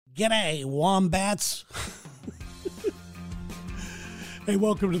G'day, wombats. Hey,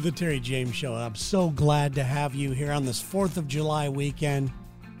 welcome to the Terry James Show. I'm so glad to have you here on this 4th of July weekend.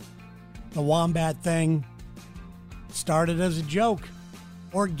 The wombat thing started as a joke.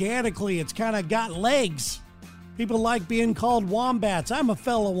 Organically, it's kind of got legs. People like being called wombats. I'm a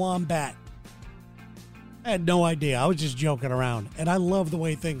fellow wombat. I had no idea. I was just joking around. And I love the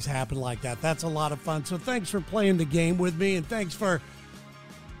way things happen like that. That's a lot of fun. So thanks for playing the game with me. And thanks for,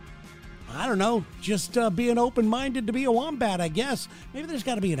 I don't know, just being open-minded to be a wombat, I guess. Maybe there's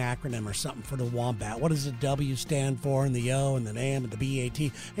got to be an acronym or something for the wombat. What does the W stand for, and the O, and the M, and the BAT?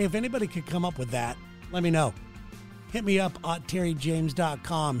 Hey, if anybody could come up with that, let me know. Hit me up at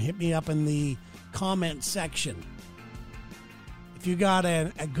terryjames.com. Hit me up in the comment section. If you got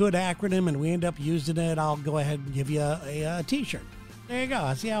a good acronym and we end up using it, I'll go ahead and give you a T-shirt. There you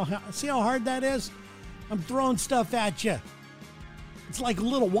go. See how hard that is? I'm throwing stuff at you. It's like a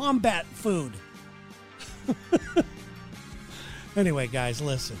little wombat food. Anyway, guys,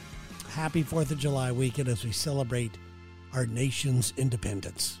 listen. Happy 4th of July weekend as we celebrate our nation's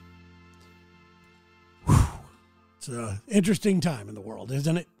independence. Whew. It's an interesting time in the world,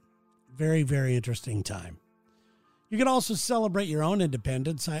 isn't it? Very, very interesting time. You can also celebrate your own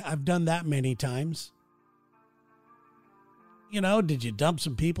independence. I've done that many times. You know, did you dump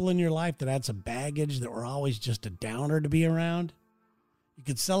some people in your life that had some baggage that were always just a downer to be around? You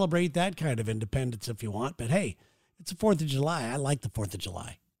could celebrate that kind of independence if you want. But hey, it's the 4th of July. I like the 4th of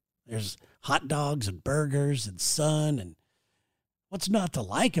July. There's hot dogs and burgers and sun. And what's not to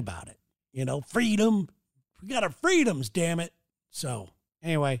like about it? You know, freedom. We got our freedoms, damn it. So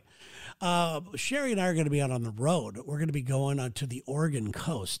anyway, Sherry and I are going to be out on the road. We're going to be going on to the Oregon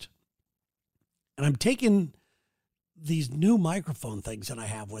coast. And I'm taking these new microphone things that I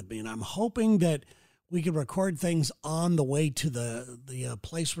have with me, and I'm hoping that we can record things on the way to the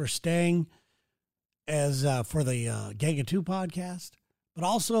place we're staying as for the Gang of Two podcast, but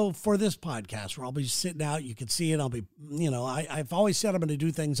also for this podcast where I'll be sitting out. You can see it. I'll be, I've always said I'm going to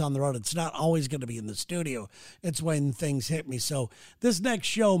do things on the road. It's not always going to be in the studio. It's when things hit me. So this next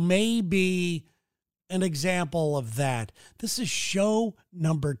show may be an example of that. This is show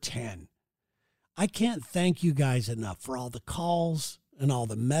number 10. I can't thank you guys enough for all the calls and all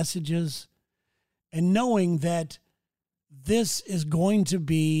the messages and knowing that this is going to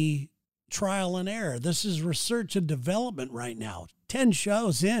be trial and error. This is research and development right now. 10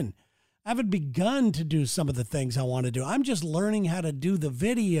 shows in. I haven't begun to do some of the things I want to do. I'm just learning how to do the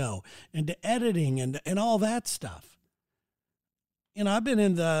video and the editing and all that stuff. You know, I've been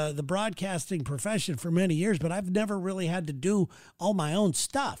in the broadcasting profession for many years, but I've never really had to do all my own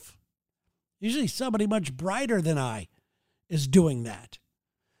stuff. Usually somebody much brighter than I is doing that.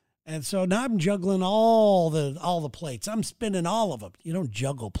 And so now I'm juggling all the plates. I'm spinning all of them. You don't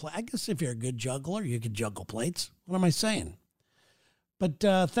juggle plates. I guess if you're a good juggler, you can juggle plates. What am I saying? But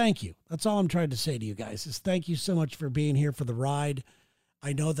thank you. That's all I'm trying to say to you guys is thank you so much for being here for the ride.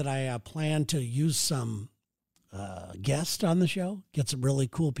 I know that I plan to use some guests on the show, get some really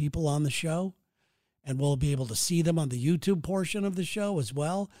cool people on the show, and we'll be able to see them on the YouTube portion of the show as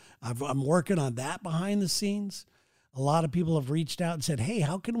well. I'm working on that behind the scenes. A lot of people have reached out and said, hey,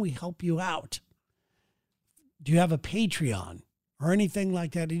 how can we help you out? Do you have a Patreon or anything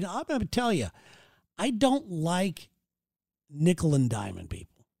like that? You know, I'm going to tell you, I don't like nickel and diamond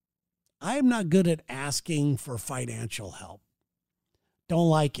people. I am not good at asking for financial help. Don't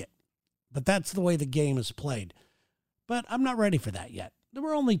like it. But that's the way the game is played. But I'm not ready for that yet. There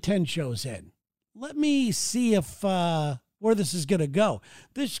were only 10 shows in. Let me see if where this is going to go.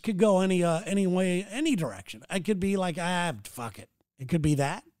 This could go any way, any direction. I could be like, fuck it. It could be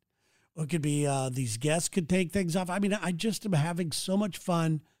that. Or it could be these guests could take things off. I mean, I just am having so much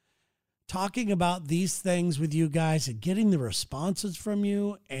fun talking about these things with you guys and getting the responses from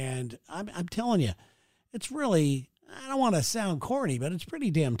you. And I'm telling you, it's really, I don't want to sound corny, but it's pretty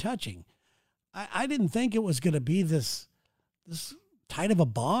damn touching. I didn't think it was going to be this tight of a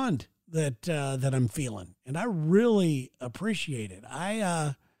bond that I'm feeling. And I really appreciate it.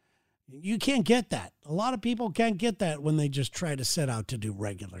 You can't get that. A lot of people can't get that when they just try to set out to do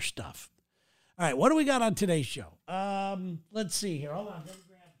regular stuff. All right, what do we got on today's show? Let's see here. Hold on.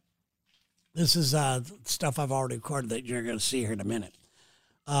 This is stuff I've already recorded that you're going to see here in a minute.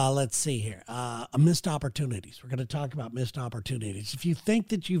 Let's see here. Missed opportunities. We're going to talk about missed opportunities. If you think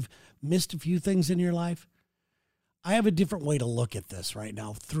that you've missed a few things in your life, I have a different way to look at this right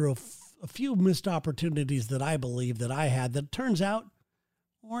now through a few missed opportunities that I believe that I had that turns out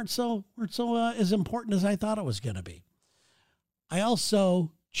weren't so as important as I thought it was going to be. I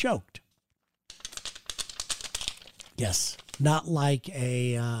also choked. Yes, not like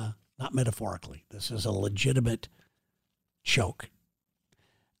not metaphorically. This is a legitimate choke.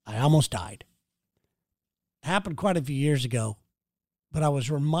 I almost died. It happened quite a few years ago, but I was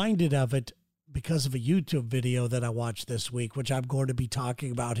reminded of it because of a YouTube video that I watched this week, which I'm going to be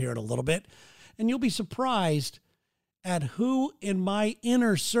talking about here in a little bit. And you'll be surprised at who in my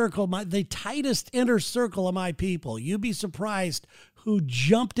inner circle, the tightest inner circle of my people, you'd be surprised who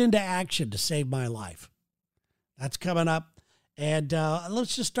jumped into action to save my life. That's coming up. And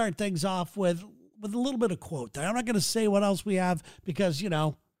let's just start things off with a little bit of quote. I'm not going to say what else we have because,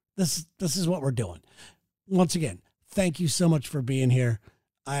 this is what we're doing. Once again, thank you so much for being here.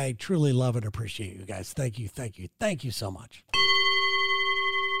 I truly love and appreciate you guys. Thank you, thank you, thank you so much.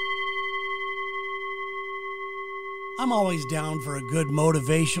 I'm always down for a good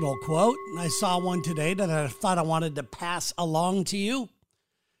motivational quote, and I saw one today that I thought I wanted to pass along to you. It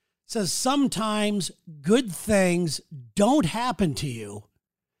says, sometimes good things don't happen to you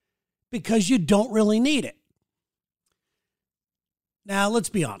because you don't really need it. Now, let's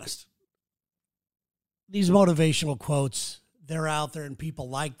be honest. These motivational quotes, they're out there and people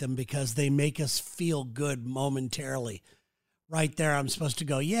like them because they make us feel good momentarily. Right there, I'm supposed to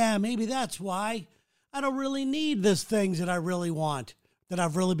go, yeah, maybe that's why. I don't really need these things that I really want, that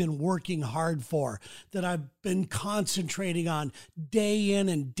I've really been working hard for, that I've been concentrating on day in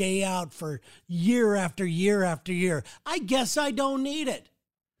and day out for year after year after year. I guess I don't need it.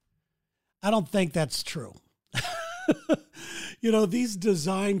 I don't think that's true. These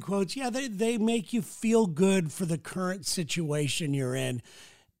design quotes, yeah, they make you feel good for the current situation you're in.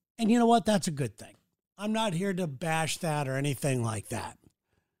 And you know what? That's a good thing. I'm not here to bash that or anything like that.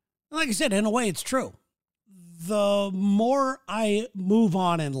 Like I said, in a way, it's true. The more I move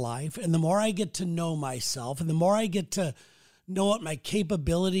on in life and the more I get to know myself and the more I get to know what my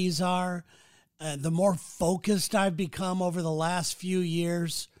capabilities are, the more focused I've become over the last few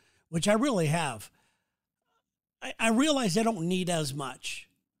years, which I really have. I realize I don't need as much,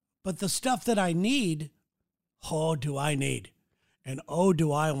 but the stuff that I need, oh, do I need, and oh,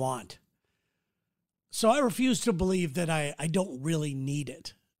 do I want. So I refuse to believe that I don't really need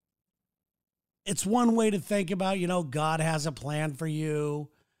it. It's one way to think about, God has a plan for you.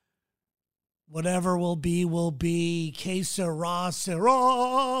 Whatever will be, que sera, sera,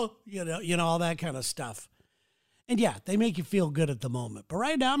 all that kind of stuff. And yeah, they make you feel good at the moment. But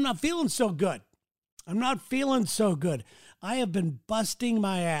right now, I'm not feeling so good. I have been busting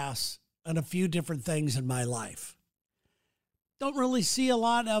my ass on a few different things in my life. Don't really see a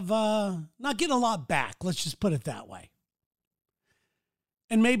lot of, not getting a lot back. Let's just put it that way.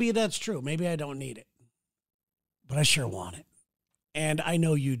 And maybe that's true. Maybe I don't need it. But I sure want it. And I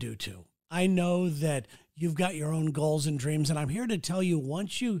know you do too. I know that you've got your own goals and dreams. And I'm here to tell you,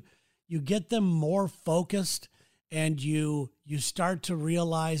 once you get them more focused and you start to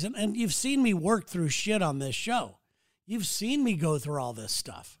realize, and you've seen me work through shit on this show. You've seen me go through all this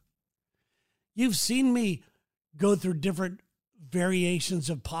stuff. You've seen me go through different variations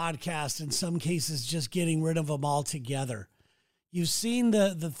of podcasts, in some cases just getting rid of them altogether. You've seen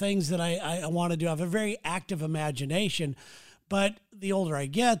the things that I want to do. I have a very active imagination, but the older I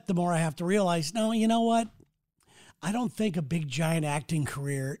get, the more I have to realize, no, you know what? I don't think a big giant acting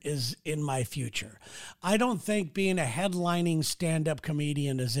career is in my future. I don't think being a headlining stand-up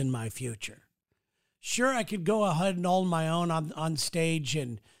comedian is in my future. Sure, I could go ahead and hold my own on stage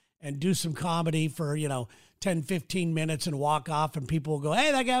and do some comedy for, 10, 15 minutes and walk off and people will go,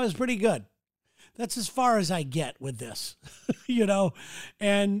 hey, that guy was pretty good. That's as far as I get with this,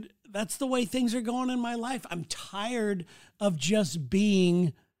 and that's the way things are going in my life. I'm tired of just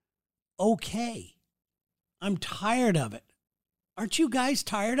being okay. I'm tired of it. Aren't you guys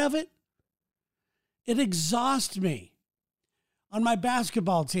tired of it? It exhausts me. On my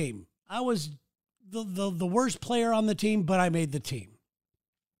basketball team, I was the worst player on the team, but I made the team.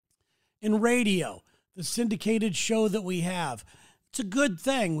 In radio, the syndicated show that we have, it's a good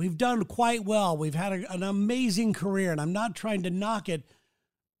thing. We've done quite well. We've had an amazing career, and I'm not trying to knock it,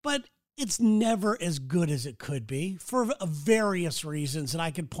 but it's never as good as it could be for various reasons, and I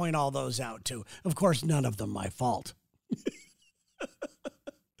could point all those out too. Of course, none of them my fault.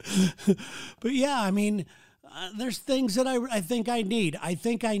 But yeah, there's things that I think I need. I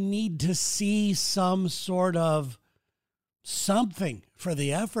think I need to see some sort of something for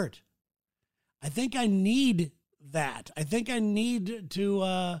the effort. I think I need that. I think I need to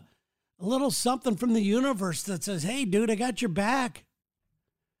a little something from the universe that says, hey, dude, I got your back.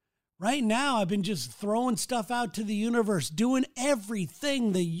 Right now, I've been just throwing stuff out to the universe, doing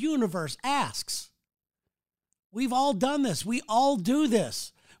everything the universe asks. We've all done this. We all do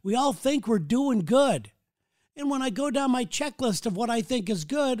this. We all think we're doing good. And when I go down my checklist of what I think is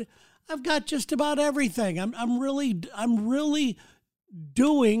good, I've got just about everything. I'm really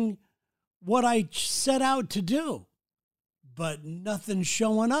doing what I set out to do, but nothing's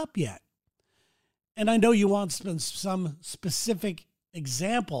showing up yet. And I know you want some specific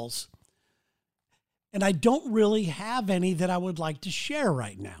examples, and I don't really have any that I would like to share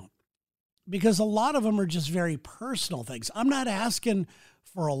right now, because a lot of them are just very personal things. I'm not asking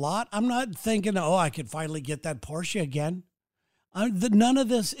for a lot. I'm not thinking, oh, I could finally get that Porsche again. None of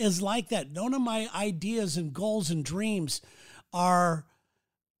this is like that. None of my ideas and goals and dreams are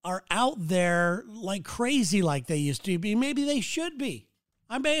out there like crazy like they used to be. Maybe they should be.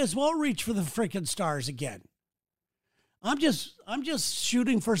 I may as well reach for the freaking stars again. I'm just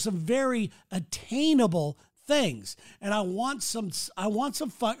shooting for some very attainable things, and I want some fun.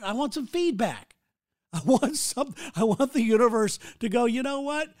 I want some feedback. I want the universe to go, you know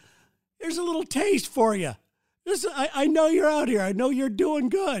what? Here's a little taste for you. I know you're out here. I know you're doing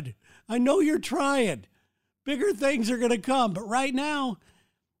good. I know you're trying. Bigger things are going to come. But right now,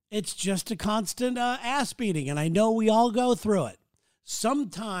 it's just a constant ass beating. And I know we all go through it.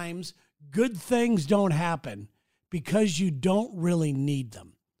 Sometimes good things don't happen because you don't really need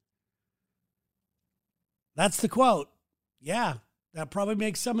them. That's the quote. Yeah, that probably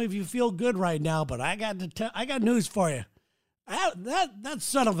makes some of you feel good right now. But I got news for you. That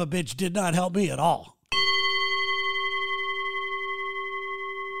son of a bitch did not help me at all.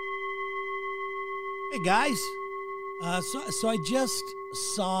 Hey guys, so I just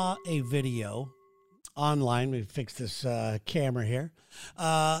saw a video online. We fixed this camera here.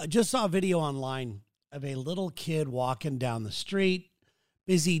 Just saw a video online of a little kid walking down the street,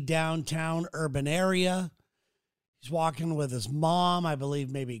 busy downtown urban area. He's walking with his mom, I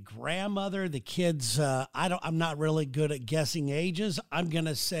believe maybe grandmother. The kid's I'm not really good at guessing ages. I'm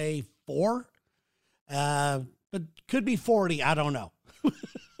gonna say 4, but could be 40. I don't know.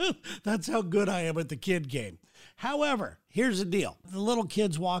 That's how good I am at the kid game. However, here's the deal. The little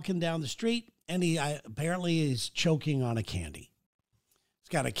kid's walking down the street, and he apparently is choking on a candy. He's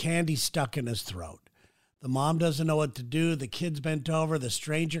got a candy stuck in his throat. The mom doesn't know what to do. The kid's bent over. The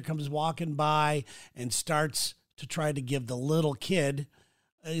stranger comes walking by and starts to try to give the little kid,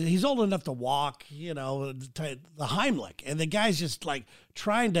 he's old enough to walk, the Heimlich. And the guy's just like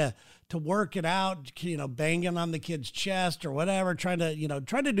trying to work it out, banging on the kid's chest or whatever, trying to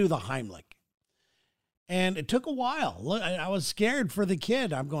do the Heimlich. And it took a while. Look, I was scared for the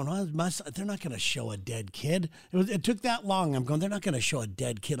kid. I'm going, they're not going to show a dead kid. It took that long. I'm going, they're not going to show a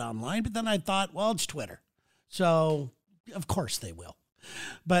dead kid online. But then I thought, well, it's Twitter. So, of course they will.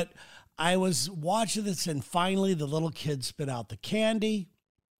 But I was watching this, and finally the little kid spit out the candy.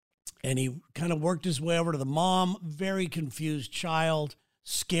 And he kind of worked his way over to the mom, very confused child,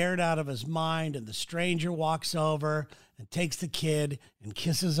 scared out of his mind. And the stranger walks over and takes the kid and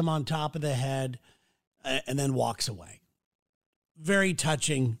kisses him on top of the head and then walks away. Very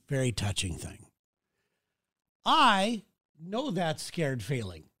touching thing. I know that scared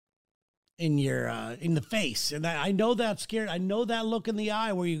feeling in the face. And I know that scared. I know that look in the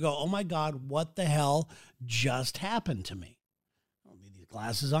eye where you go, oh my God, what the hell just happened to me? I don't need these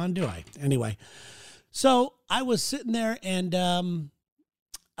glasses on, do I? Anyway, so I was sitting there, and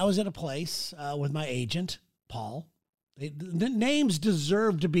I was at a place with my agent, Paul. The names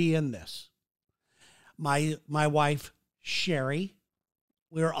deserve to be in this. My wife, Sherry.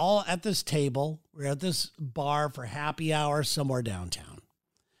 We were all at this table. We were at this bar for happy hour somewhere downtown.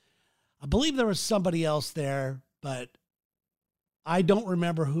 I believe there was somebody else there, but I don't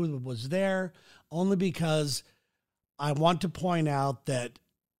remember who was there, only because I want to point out that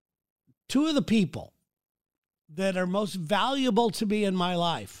 2 of the people that are most valuable to me in my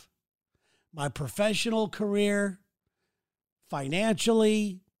life, my professional career,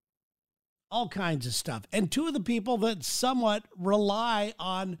 financially, all kinds of stuff, and 2 of the people that somewhat rely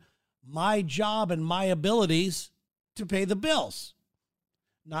on my job and my abilities to pay the bills.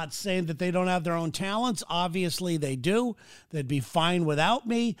 Not saying that they don't have their own talents. Obviously they do. They'd be fine without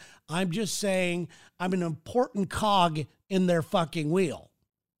me. I'm just saying I'm an important cog in their fucking wheel.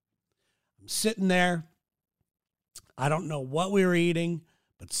 I'm sitting there. I don't know what we were eating,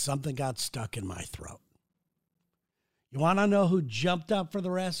 but something got stuck in my throat. You want to know who jumped up for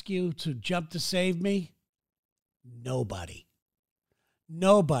the rescue, to jump to save me? Nobody.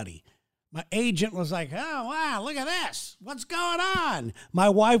 My agent was like, oh, wow, look at this. What's going on? My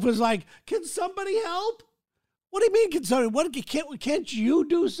wife was like, can somebody help? What do you mean, can somebody? Can't you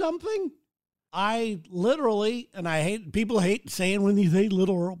do something? I literally, and people hate saying when you say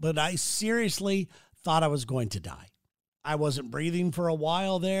literal, but I seriously thought I was going to die. I wasn't breathing for a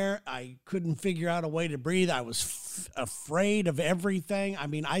while there. I couldn't figure out a way to breathe. I was afraid of everything. I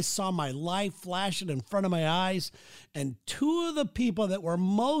mean, I saw my life flashing in front of my eyes, and two of the people that were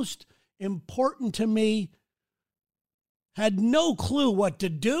most important to me had no clue what to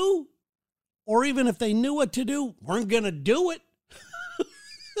do, or even if they knew what to do, weren't going to do it.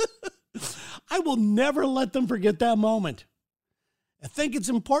 I will never let them forget that moment. I think it's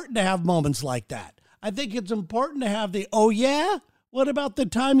important to have moments like that. I think it's important to have the, oh yeah? What about the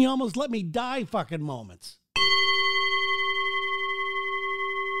time you almost let me die fucking moments?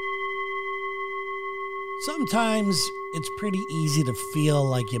 Sometimes it's pretty easy to feel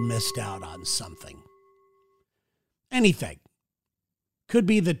like you missed out on something. Anything. Could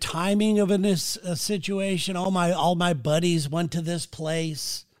be the timing of a situation. All my buddies went to this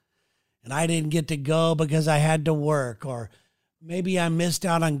place and I didn't get to go because I had to work. Or maybe I missed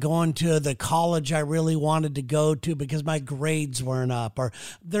out on going to the college I really wanted to go to because my grades weren't up. Or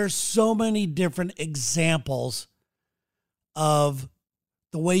there's so many different examples of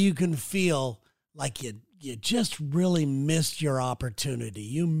the way you can feel like you just really missed your opportunity.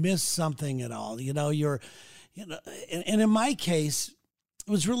 You missed something at all. And in my case, it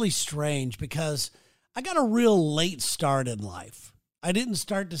was really strange because I got a real late start in life. I didn't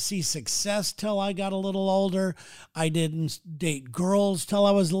start to see success till I got a little older. I didn't date girls till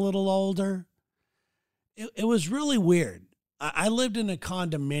I was a little older. It was really weird. I lived in a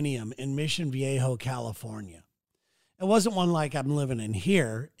condominium in Mission Viejo, California. It wasn't one like I'm living in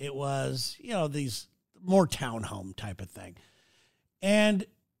here. It was, these more townhome type of thing. And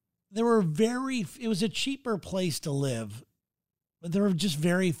it was a cheaper place to live, but there were just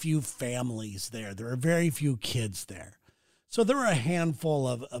very few families there. There were very few kids there. So there were a handful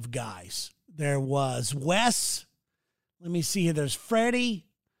of guys. There was Wes. Let me see here. There's Freddie.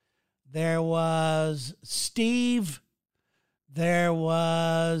 There was Steve. There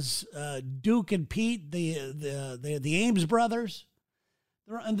was Duke and Pete, the Ames brothers.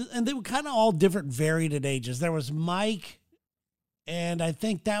 And they were kind of all different, varied at ages. There was Mike, and I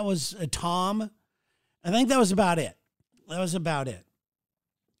think that was Tom. I think that was about it.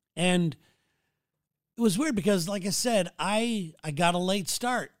 And it was weird because, like I said, I got a late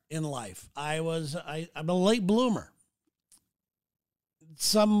start in life. I'm a late bloomer.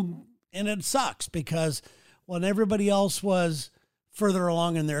 And it sucks because when everybody else was further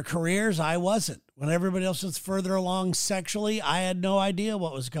along in their careers, I wasn't. When everybody else was further along sexually, I had no idea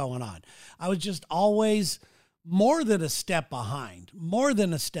what was going on. I was just always more than a step behind.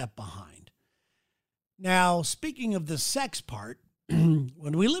 Now, speaking of the sex part,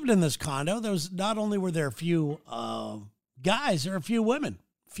 when we lived in this condo, there was not only were there a few guys, there were a few women,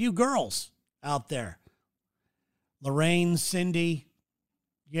 a few girls out there. Lorraine, Cindy,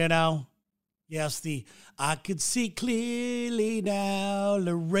 yes, I could see clearly now,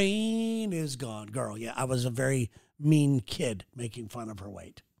 Lorraine is gone. Girl, yeah, I was a very mean kid making fun of her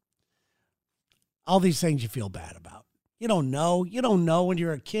weight. All these things you feel bad about. You don't know when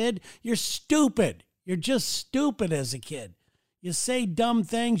you're a kid. You're stupid. You're just stupid as a kid. You say dumb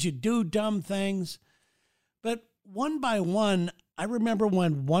things, you do dumb things. But one by one, I remember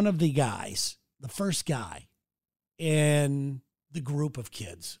when one of the guys, the first guy in the group of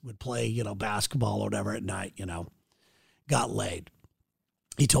kids would play, basketball or whatever at night, got laid.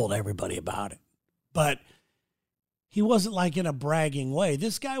 He told everybody about it. But he wasn't like in a bragging way.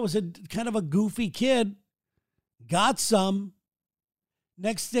 This guy was a kind of a goofy kid, got some.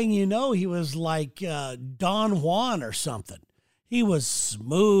 Next thing you know, he was like Don Juan or something. He was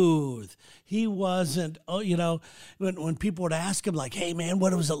smooth. He wasn't, when people would ask him like, hey man,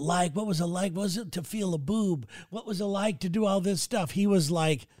 what was it like? What was it like? What was it to feel a boob? What was it like to do all this stuff? He was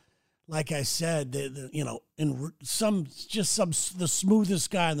like I said, the smoothest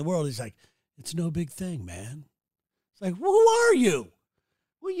guy in the world. He's like, it's no big thing, man. It's like, who are you?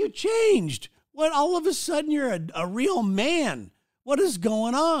 Well, you changed. What? All of a sudden you're a real man. What is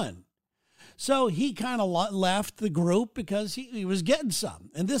going on? So he kind of left the group because he was getting some.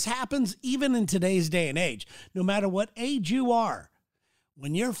 And this happens even in today's day and age. No matter what age you are,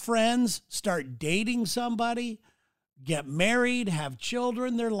 when your friends start dating somebody, get married, have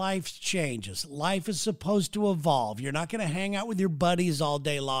children, their life changes. Life is supposed to evolve. You're not going to hang out with your buddies all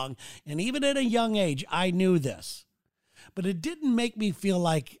day long. And even at a young age, I knew this. But it didn't make me feel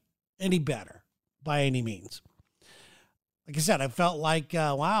like any better by any means. Like I said, I felt like,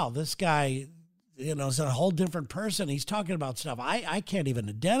 wow, this guy, is a whole different person. He's talking about stuff I can't even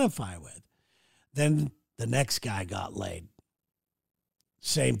identify with. Then the next guy got laid.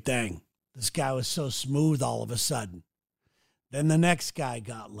 Same thing. This guy was so smooth all of a sudden. Then the next guy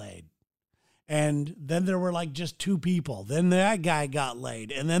got laid. And then there were like just two people. Then that guy got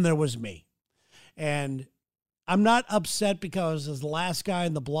laid, and then there was me. And I'm not upset because I was the last guy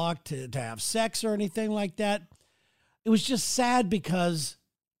in the block to have sex or anything like that. It was just sad because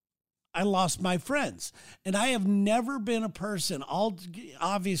I lost my friends. And I have never been a person,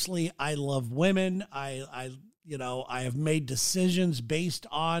 obviously I love women. I have made decisions based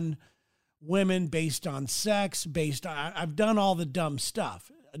on women, based on sex, I've done all the dumb stuff.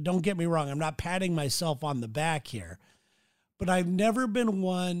 Don't get me wrong. I'm not patting myself on the back here, but I've never been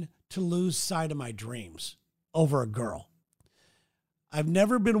one to lose sight of my dreams over a girl. I've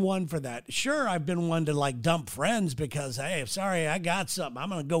never been one for that. Sure, I've been one to like dump friends because, hey, sorry, I got something. I'm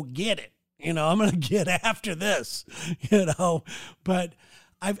going to go get it. I'm going to get after this, but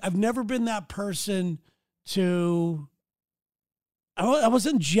I've never been that person to, I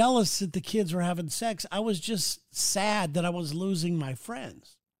wasn't jealous that the kids were having sex. I was just sad that I was losing my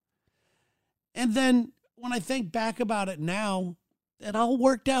friends. And then when I think back about it now, it all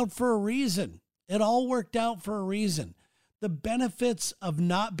worked out for a reason. The benefits of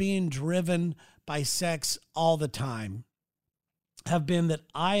not being driven by sex all the time have been that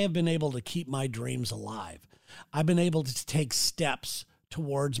I have been able to keep my dreams alive. I've been able to take steps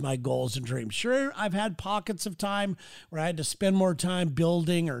towards my goals and dreams. Sure, I've had pockets of time where I had to spend more time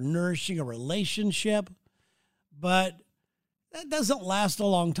building or nourishing a relationship, but that doesn't last a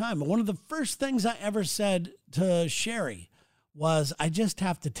long time. And one of the first things I ever said to Sherry was, I just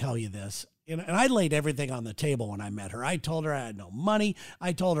have to tell you this. And I laid everything on the table when I met her. I told her I had no money.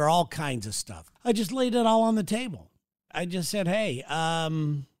 I told her all kinds of stuff. I just laid it all on the table. I just said, hey,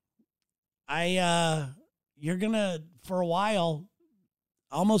 you're going to, for a while,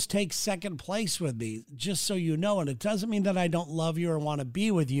 almost take second place with me, just so you know. And it doesn't mean that I don't love you or want to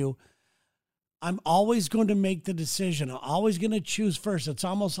be with you. I'm always going to make the decision. I'm always going to choose first. It's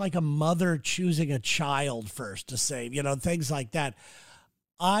almost like a mother choosing a child first to save, things like that.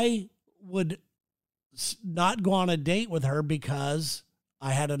 I would not go on a date with her because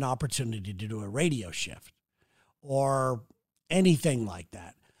I had an opportunity to do a radio shift or anything like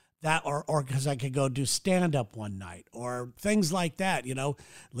that. Or because I could go do stand-up one night or things like that,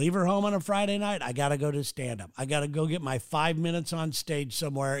 leave her home on a Friday night. I got to go do stand-up. I got to go get my 5 minutes on stage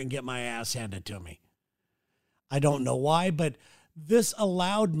somewhere and get my ass handed to me. I don't know why, but this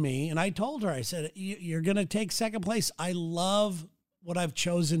allowed me, and I told her, I said, you're going to take second place. I love what I've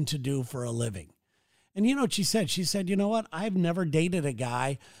chosen to do for a living. And you know what she said? She said, you know what? I've never dated a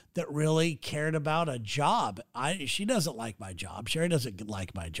guy that really cared about a job. She doesn't like my job. Sherry doesn't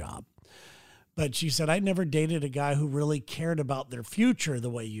like my job. But she said, I never dated a guy who really cared about their future the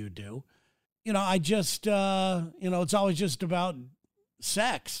way you do. I just, it's always just about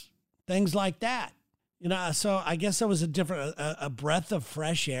sex, things like that. So I guess that was a breath of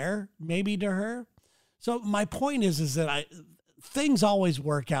fresh air maybe to her. So my point is that things always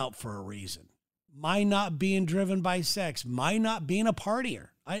work out for a reason. My not being driven by sex, my not being a partier.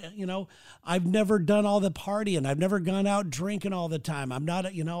 I've never done all the partying. I've never gone out drinking all the time. I'm not,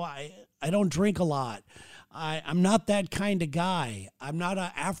 I don't drink a lot. I'm not that kind of guy. I'm not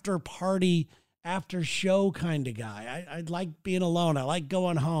a after party, after show kind of guy. I like being alone. I like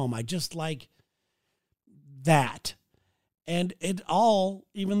going home. I just like that. And it all,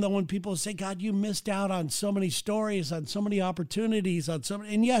 even though when people say, God, you missed out on so many stories, on so many opportunities,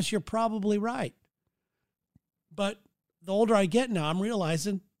 and yes, you're probably right. But the older I get now, I'm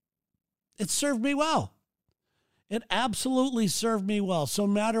realizing it served me well. It absolutely served me well. So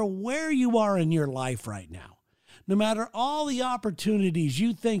no matter where you are in your life right now, no matter all the opportunities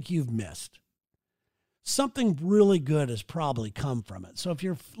you think you've missed, something really good has probably come from it. So if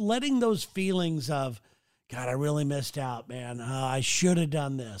you're letting those feelings of, God, I really missed out, man. I should have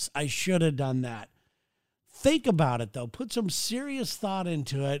done this. I should have done that. Think about it, though. Put some serious thought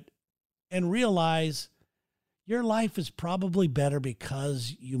into it and realize your life is probably better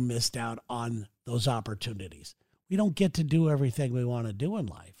because you missed out on those opportunities. We don't get to do everything we want to do in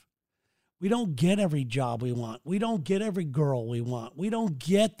life. We don't get every job we want. We don't get every girl we want. We don't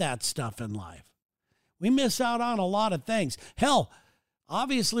get that stuff in life. We miss out on a lot of things. Hell,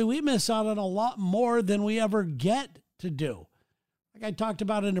 obviously, we miss out on a lot more than we ever get to do. Like I talked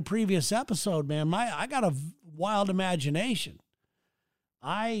about in a previous episode, man, I got a wild imagination.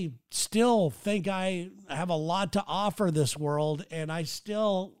 I still think I have a lot to offer this world, and I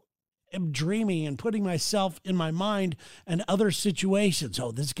still am dreaming and putting myself in my mind and other situations.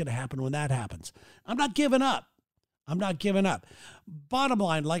 Oh, this is going to happen when that happens. I'm not giving up. Bottom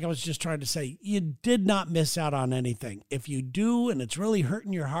line, like I was just trying to say, you did not miss out on anything. If you do, and it's really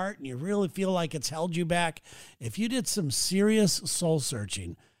hurting your heart and you really feel like it's held you back, if you did some serious soul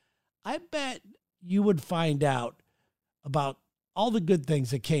searching, I bet you would find out about all the good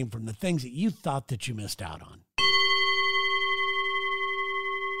things that came from the things that you thought that you missed out on.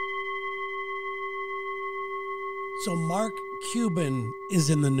 So Mark Cuban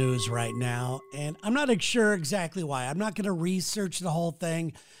is in the news right now, and I'm not sure exactly why. I'm not going to research the whole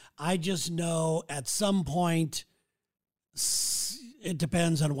thing. I just know at some point, it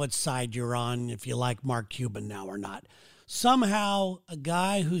depends on what side you're on, if you like Mark Cuban now or not. Somehow, a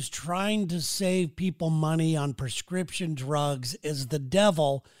guy who's trying to save people money on prescription drugs is the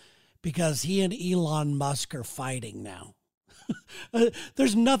devil because he and Elon Musk are fighting now.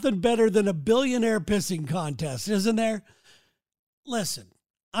 There's nothing better than a billionaire pissing contest, isn't there? Listen,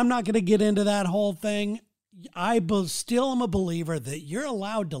 I'm not going to get into that whole thing. I still am a believer that you're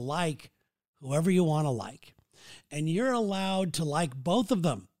allowed to like whoever you want to like, and you're allowed to like both of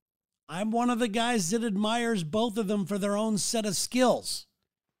them. I'm one of the guys that admires both of them for their own set of skills.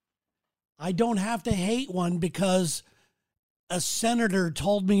 I don't have to hate one because a senator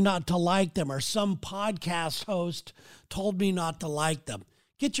told me not to like them or some podcast host told me not to like them.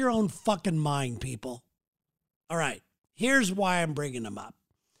 Get your own fucking mind, people. All right, here's why I'm bringing them up.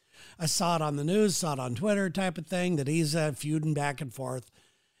 I saw it on the news, saw it on Twitter type of thing, that he's feuding back and forth.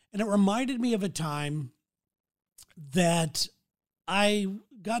 And it reminded me of a time that I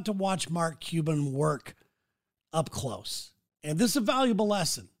got to watch Mark Cuban work up close. And this is a valuable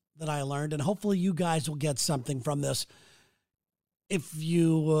lesson that I learned, and hopefully you guys will get something from this if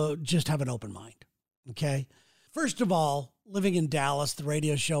you just have an open mind, okay? First of all, living in Dallas, the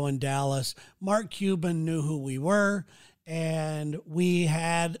radio show in Dallas, Mark Cuban knew who we were, and we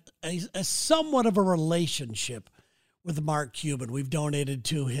had a somewhat of a relationship with Mark Cuban. We've donated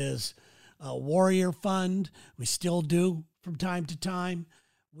to his Warrior Fund. We still do from time to time.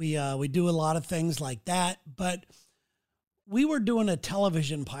 We do a lot of things like that, but we were doing a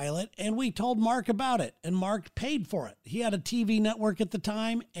television pilot and we told Mark about it, and Mark paid for it. He had a TV network at the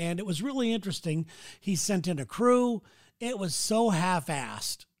time, and it was really interesting. He sent in a crew. It was so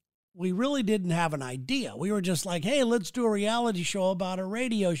half-assed. We really didn't have an idea. We were just like, hey, let's do a reality show about a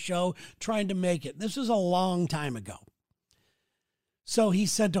radio show, trying to make it. This was a long time ago. So he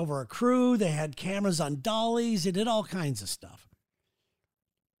sent over a crew. They had cameras on dollies. They did all kinds of stuff.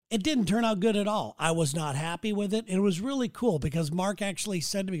 It didn't turn out good at all. I was not happy with it. It was really cool because Mark actually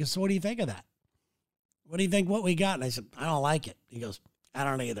said to me, so what do you think of that? What do you think what we got? And I said, I don't like it. He goes, I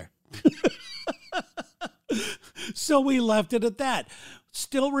don't either. So we left it at that.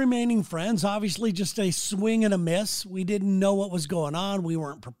 Still remaining friends, obviously just a swing and a miss. We didn't know what was going on. We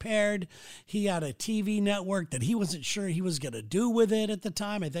weren't prepared. He had a TV network that he wasn't sure he was going to do with it at the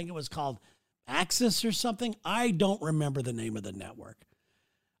time. I think it was called Axis or something. I don't remember the name of the network.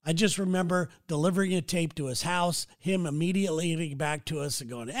 I just remember delivering a tape to his house, him immediately getting back to us and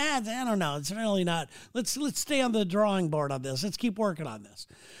going, I don't know. It's really not. Let's stay on the drawing board on this. Let's keep working on this.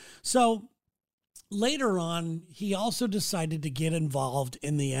 So later on, he also decided to get involved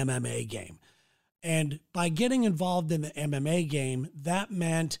in the MMA game. And by getting involved in the MMA game, that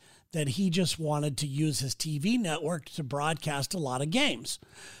meant that he just wanted to use his TV network to broadcast a lot of games,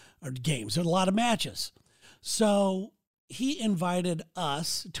 or a lot of matches. So he invited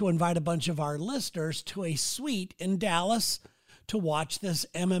us to invite a bunch of our listeners to a suite in Dallas to watch this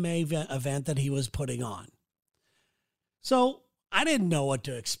MMA event that he was putting on. So I didn't know what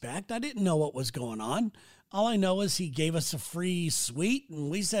to expect. I didn't know what was going on. All I know is he gave us a free suite, and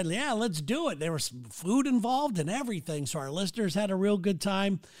we said, yeah, let's do it. There was some food involved and everything, so our listeners had a real good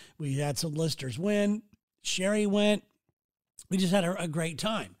time. We had some listeners win. Sherry went. We just had a great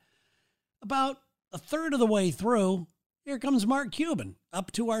time. About a third of the way through, here comes Mark Cuban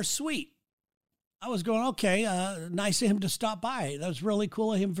up to our suite. I was going, okay, nice of him to stop by. That was really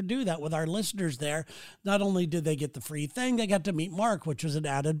cool of him to do that with our listeners there. Not only did they get the free thing, they got to meet Mark, which was an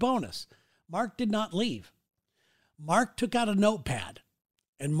added bonus. Mark did not leave. Mark took out a notepad,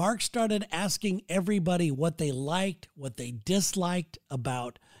 and Mark started asking everybody what they liked, what they disliked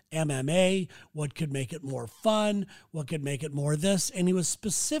about MMA, what could make it more fun, what could make it more this. And he was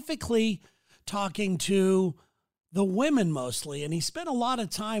specifically talking to the women mostly, and he spent a lot of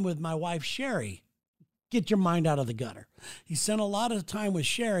time with my wife, Sherry. Get your mind out of the gutter. He spent a lot of time with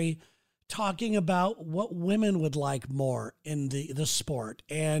Sherry talking about what women would like more in the sport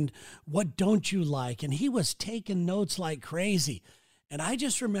and what don't you like. And he was taking notes like crazy. And I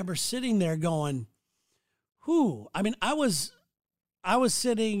just remember sitting there going, who? I mean, I was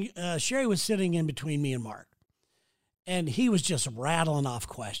sitting, Sherry was sitting in between me and Mark. And he was just rattling off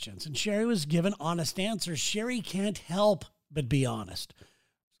questions. And Sherry was giving honest answers. Sherry can't help but be honest.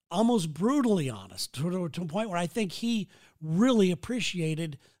 Almost brutally honest, to a point where I think he really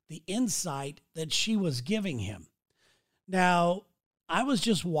appreciated the insight that she was giving him. Now, I was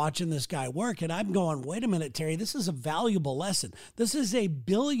just watching this guy work, and I'm going, wait a minute, Terry, this is a valuable lesson. This is a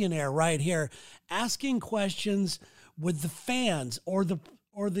billionaire right here asking questions with the fans or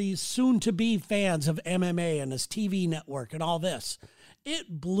the soon-to-be fans of MMA and his TV network and all this.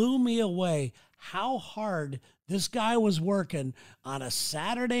 It blew me away how hard this guy was working on a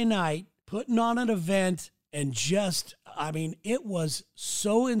Saturday night, putting on an event, and it was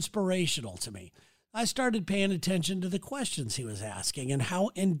so inspirational to me. I started paying attention to the questions he was asking and how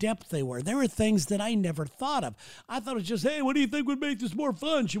in-depth they were. There were things that I never thought of. I thought it was just, hey, what do you think would make this more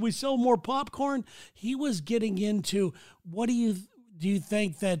fun? Should we sell more popcorn? He was getting into, what do you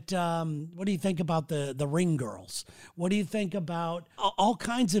think about the ring girls? What do you think about all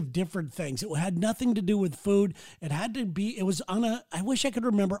kinds of different things? It had nothing to do with food. I wish I could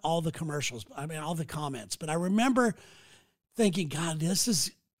remember all the commercials. All the comments, but I remember thinking, God, this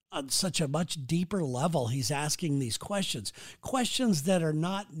is on such a much deeper level. He's asking these questions that are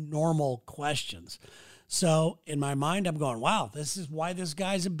not normal questions. So in my mind, I'm going, wow, this is why this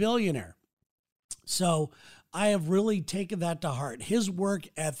guy's a billionaire. So I have really taken that to heart. His work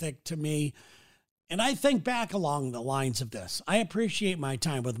ethic to me, and I think back along the lines of this. I appreciate my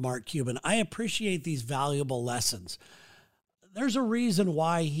time with Mark Cuban. I appreciate these valuable lessons. There's a reason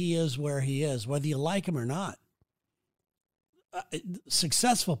why he is where he is, whether you like him or not.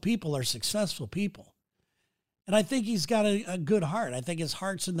 Successful people are successful people. And I think he's got a good heart. I think his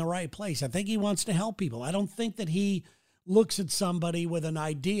heart's in the right place. I think he wants to help people. I don't think that he looks at somebody with an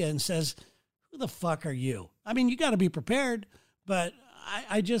idea and says, who the fuck are you? You got to be prepared, but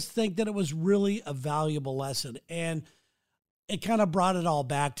I just think that it was really a valuable lesson. And it kind of brought it all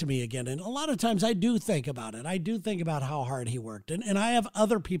back to me again. And a lot of times I do think about it. I do think about how hard he worked. And I have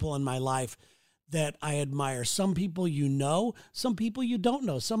other people in my life that I admire. Some people some people you don't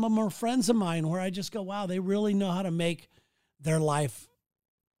know. Some of them are friends of mine where I just go, wow, they really know how to make their life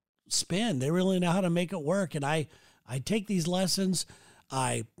spin. They really know how to make it work. And I take these lessons,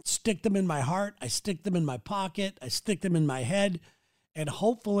 I stick them in my heart, I stick them in my pocket, I stick them in my head, and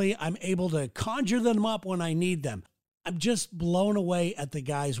hopefully I'm able to conjure them up when I need them. I'm just blown away at the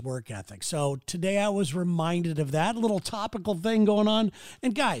guy's work ethic. So today I was reminded of that little topical thing going on.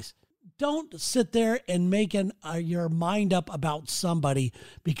 And guys, don't sit there and make your mind up about somebody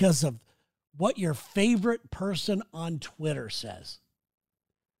because of what your favorite person on Twitter says.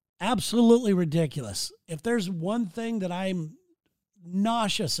 Absolutely ridiculous. If there's one thing that I'm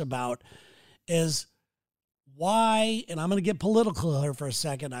nauseous about is why, and I'm going to get political here for a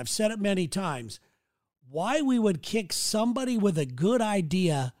second, I've said it many times, why we would kick somebody with a good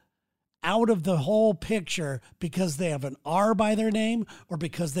idea out of the whole picture because they have an R by their name or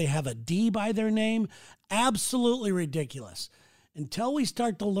because they have a D by their name. Absolutely ridiculous. Until we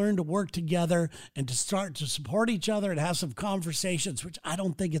start to learn to work together and to start to support each other and have some conversations, which I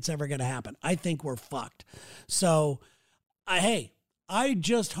don't think it's ever going to happen. I think we're fucked. So, I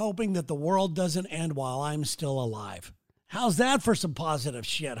just hoping that the world doesn't end while I'm still alive. How's that for some positive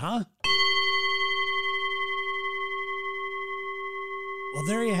shit, huh? Well,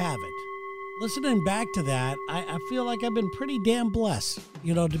 there you have it. Listening back to that, I feel like I've been pretty damn blessed,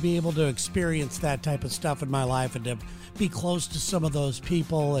 to be able to experience that type of stuff in my life and to be close to some of those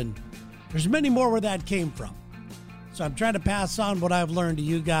people. And there's many more where that came from. So I'm trying to pass on what I've learned to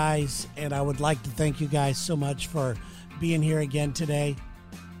you guys. And I would like to thank you guys so much for being here again today.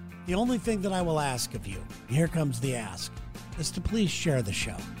 The only thing that I will ask of you, here comes the ask, is to please share the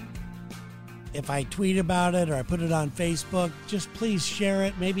show. If I tweet about it or I put it on Facebook, just please share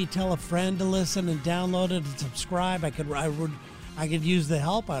it. Maybe tell a friend to listen and download it and subscribe. I could use the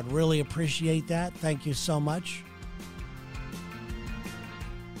help. I'd really appreciate that. Thank you so much.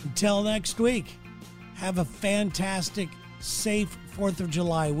 Until next week, have a fantastic, safe 4th of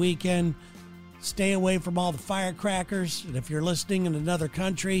July weekend. Stay away from all the firecrackers. And if you're listening in another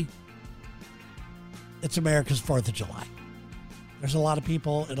country, it's America's 4th of July. There's a lot of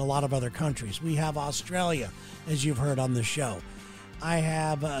people in a lot of other countries. We have Australia, as you've heard on the show. I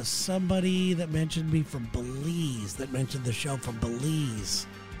have somebody that mentioned me from Belize, that mentioned the show from Belize.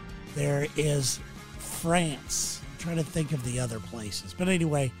 There is France. I'm trying to think of the other places. But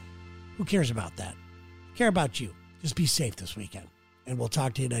anyway, who cares about that? I care about you. Just be safe this weekend. And we'll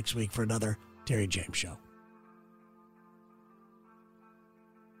talk to you next week for another Terry James Show.